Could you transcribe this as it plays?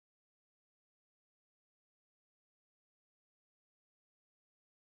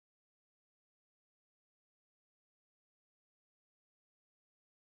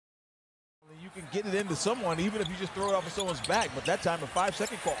can get it into someone, even if you just throw it off of someone's back. But that time, a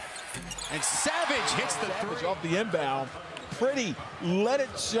 5-second call. And Savage hits the Savage off the inbound. Pretty, let it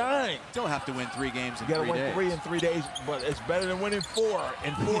shine. Don't have to win 3 games in 3 days. You got to win 3 in 3 days, but it's better than winning 4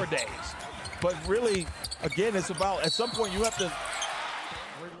 in 4 days. But really, again, it's about, at some point, you have to.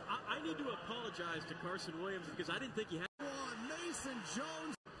 I need to apologize to Carson Williams because I didn't think he had. Mason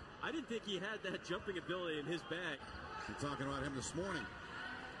Jones. I didn't think he had that jumping ability in his bag. We're talking about him this morning.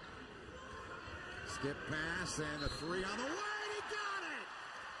 Skip pass and a 3 on the way. He got it.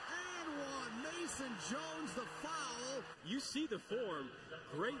 And one. Mason Jones, the foul. You see the form.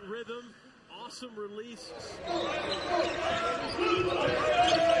 Great rhythm. Awesome release.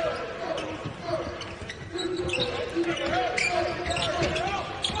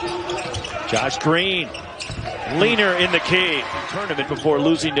 Josh Green, leaner in the key. Tournament before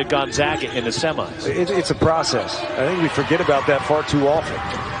losing to Gonzaga in the semis. It's a process. I think we forget about that far too often.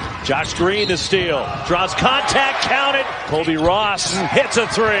 Josh Green to steal. Draws contact, counted. Colby Ross hits a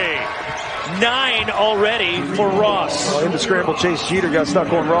 3. 9 already for Ross. Well, in the scramble chase, Jeter got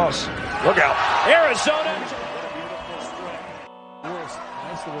stuck on Ross. Look out. Arizona.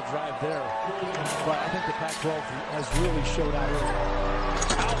 Nice little drive there. But I think the Pac-12 has really showed out here.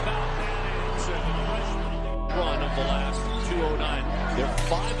 Run of the last 209. They're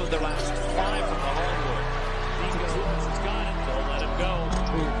 5 of their last 5 from the hardwood. He's got it. They'll let him go.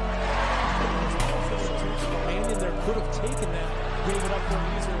 And in there could have taken that, gave it up for an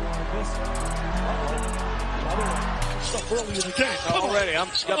easier one. This another one. Stuff early in the game. Already,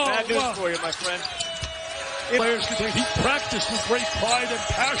 I've got bad news for you, my friend. Players can say he practiced with great pride and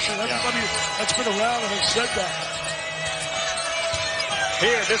passion. Everybody that's been around and has said that.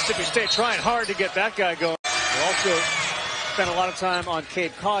 Here, Mississippi State trying hard to get that guy going. They also spent a lot of time on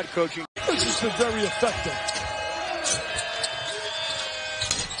Cape Cod coaching. This has been very effective.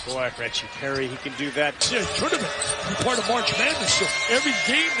 Boy, Reggie Perry, he can do that. Yeah, tournament. Be part of March Madness. So every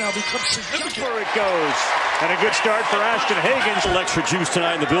game now becomes significant. Where it goes. And a good start for Ashton Hagans. Extra juice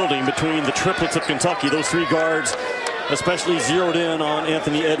tonight in the building between the triplets of Kentucky. Those 3 guards, especially zeroed in on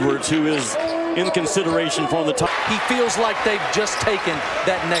Anthony Edwards, who is in consideration for the top. He feels like they've just taken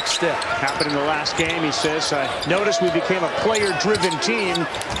that next step. Happened in the last game, he says. I noticed we became a player-driven team.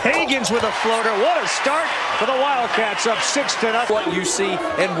 Hagans with a floater. What a start for the Wildcats, up 6-0. What you see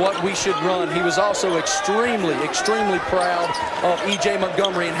and what we should run. He was also extremely, extremely proud of E.J.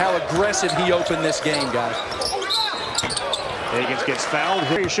 Montgomery and how aggressive he opened this game, guys. Hagans gets fouled.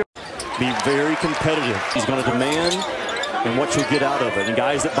 Here should be very competitive. He's going to demand and what you'll get out of it. And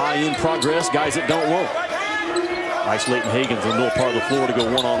guys that buy in progress, guys that don't won't. Isolating Hagans in the middle part of the floor to go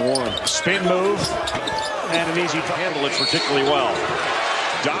one-on-one. Spin move and an easy to handle it particularly well.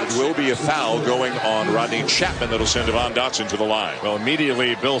 It will be a foul going on Rodney Chapman that'll send Devon Dotson to the line. Well,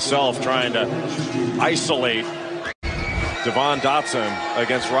 immediately Bill Self trying to isolate Devon Dotson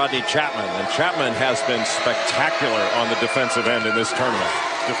against Rodney Chapman. And Chapman has been spectacular on the defensive end in this tournament.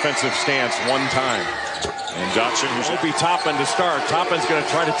 Defensive stance one time. And Dotson, who's will be Toppin to start. Toppin's going to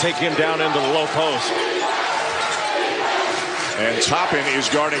try to take him down into the low post. And Toppin is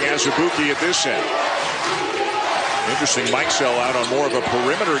guarding Azubuike at this end. Interesting, Mikesell out on more of a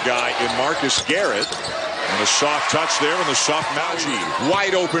perimeter guy in Marcus Garrett. And a soft touch there and the soft Mauji.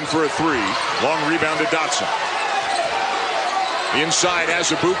 Wide open for a 3. Long rebound to Dotson. Inside,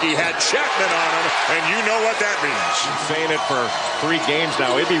 Azubuike had Chapman on him, and you know what that means. I'm saying it for 3 games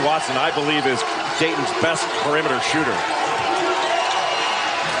now. Ibi Watson, I believe, is Dayton's best perimeter shooter.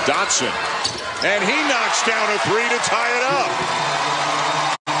 Dotson, and he knocks down a 3 to tie it up.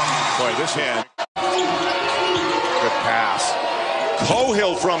 Boy, this hand. Good pass.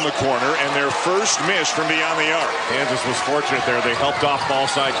 Cohill from the corner, and their first miss from beyond the arc. Kansas was fortunate there. They helped off ball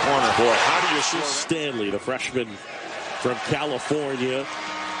side corner. Boy, how do you score? Stanley, the freshman from California.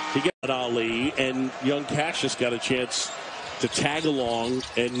 He got Ali, and young Cassius got a chance to tag along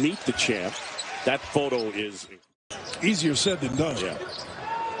and meet the champ. That photo is easier said than done. Yeah.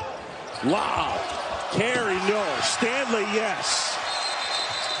 Wow. Carey, no. Stanley, yes.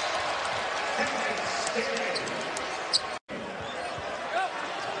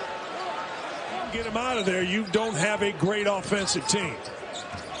 Get him out of there. You don't have a great offensive team.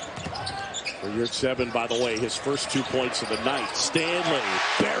 For year 7, by the way, his first 2 points of the night. Stanley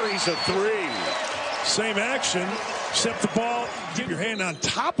buries a 3. Same action, except the ball, get your hand on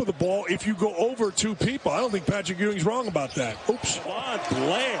top of the ball if you go over 2 people. I don't think Patrick Ewing's wrong about that. Oops. Von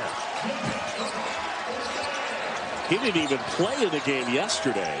Blair. He didn't even play in the game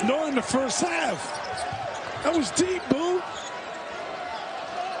yesterday. Nor in the first half. That was deep, Boo.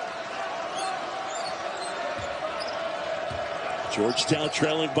 Georgetown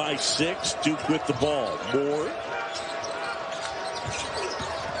trailing by 6. Duke with the ball. Moore.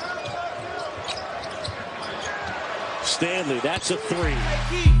 Stanley, that's a 3.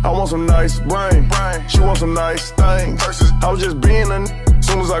 I want some nice brain. She wants some nice things. I was just being a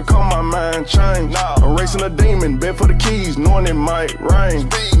soon as I come, my mind changed. I'm racing a demon, bet for the keys, knowing it might rain.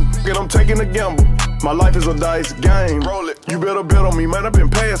 Get I'm taking a gamble. My life is a dice game. Roll it. You better bet on me, man. I've been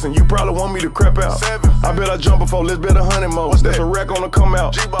passing. You probably want me to crap out. 7. I bet I jump before. Let's bet 100 more. That's a wreck on the come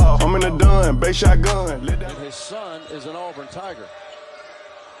out. G-ball. I'm in the dun, base shotgun. And his son is an Auburn Tiger.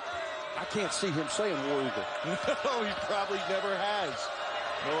 I can't see him saying War Eagle. No, he probably never has.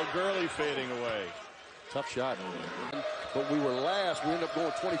 Noah Gurley fading away. Tough shot. But we were last. We ended up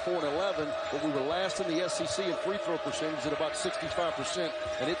going 24-11, but we were last in the SEC in free throw percentage at about 65%,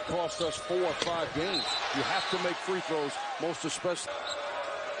 and it cost us 4 or 5 games. You have to make free throws, most especially.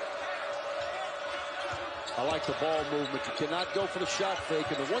 I like the ball movement. You cannot go for the shot fake,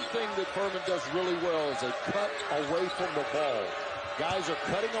 and the one thing that Furman does really well is they cut away from the ball. Guys are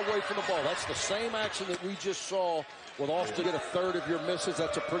cutting away from the ball. That's the same action that we just saw with Austin. Get a third of your misses.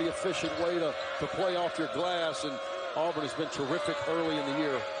 That's a pretty efficient way to play off your glass, and Auburn has been terrific early in the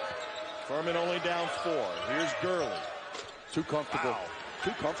year. Furman only down 4. Here's Gurley. Too comfortable. Wow.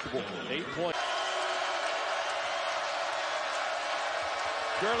 Too comfortable. 8 points.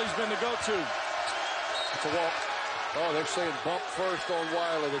 Gurley's been the go-to. It's a walk. Oh, they're saying bump first on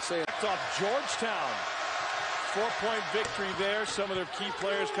Wiley. They're saying off Georgetown. 4-point victory there. Some of their key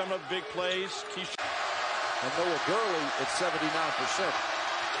players coming up big plays. And Noah Gurley at 79%.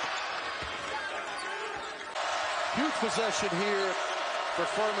 Huge possession here for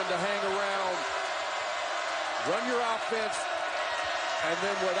Furman to hang around. Run your offense. And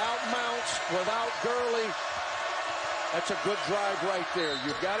then without Mounts, without Gurley, that's a good drive right there.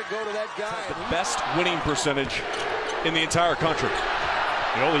 You've got to go to that guy. The best winning percentage in the entire country.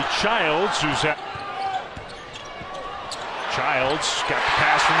 Yoli Childs, who's at Childs got the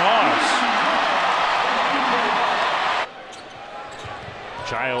pass from Oz.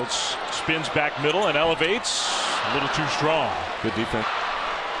 Childs spins back middle and elevates. A little too strong. Good defense.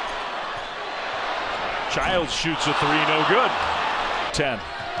 Childs shoots a 3, no good. 10.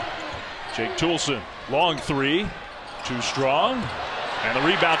 Jake Toolson, long 3, too strong. And the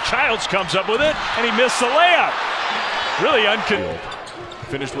rebound, Childs comes up with it, and he missed the layup. Really uncontrolled.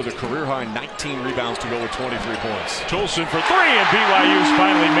 Finished with a career-high 19 rebounds to go with 23 points. Toolson for 3, and BYU's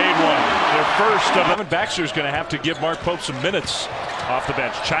finally made one. Their first of them. Baxter's going to have to give Mark Pope some minutes off the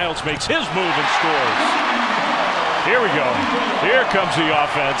bench. Childs makes his move and scores. Here we go. Here comes the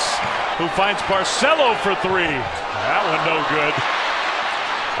offense, who finds Barcelo for 3. That one no good.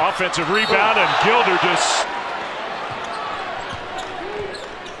 Offensive rebound, and Gilder just...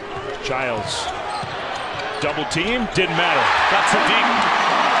 Childs. Double team, didn't matter. Got too deep.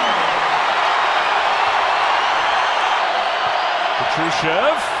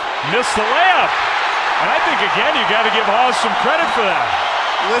 Petrusev missed the layup. And I think, again, you got to give Hawes some credit for that.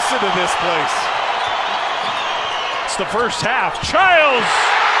 Listen to this place. It's the first half. Childs!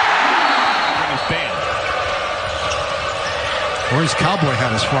 His band. Or his cowboy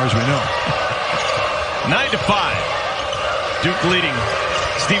hat, as far as we know. 9-5. Duke leading.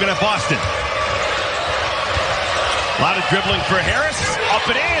 Stephen F. Austin. A lot of dribbling for Harris, up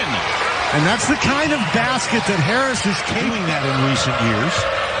and in. And that's the kind of basket that Harris is doing that in recent years.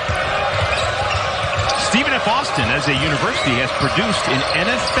 Stephen F. Austin, as a university, has produced an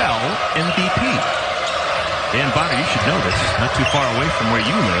NFL MVP. Dan Bonner, you should know this, not too far away from where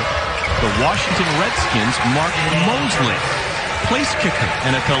you live. The Washington Redskins marked Mosley, place kicker,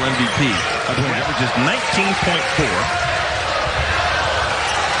 NFL MVP. By the way, averages 19.4.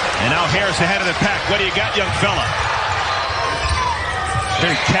 And now Harris ahead of the pack. What do you got, young fella?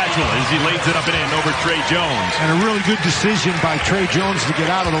 Very casual as he lays it up and in over Trey Jones. And a really good decision by Trey Jones to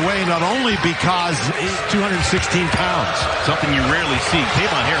get out of the way, not only because he's 216 pounds. Something you rarely see.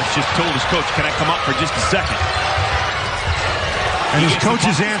 Tavon Harris just told his coach, can I come up for just a second? And his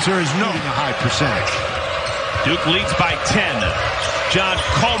coach's answer is no. A high percentage. Duke leads by 10. John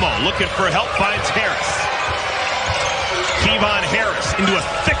Como looking for help, finds Harris. Tavon Harris into a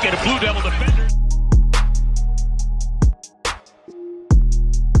thicket of Blue Devil defenders.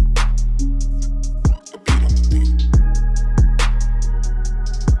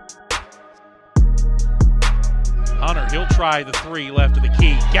 Hunter, he'll try the 3 left of the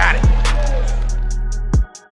key. Got it.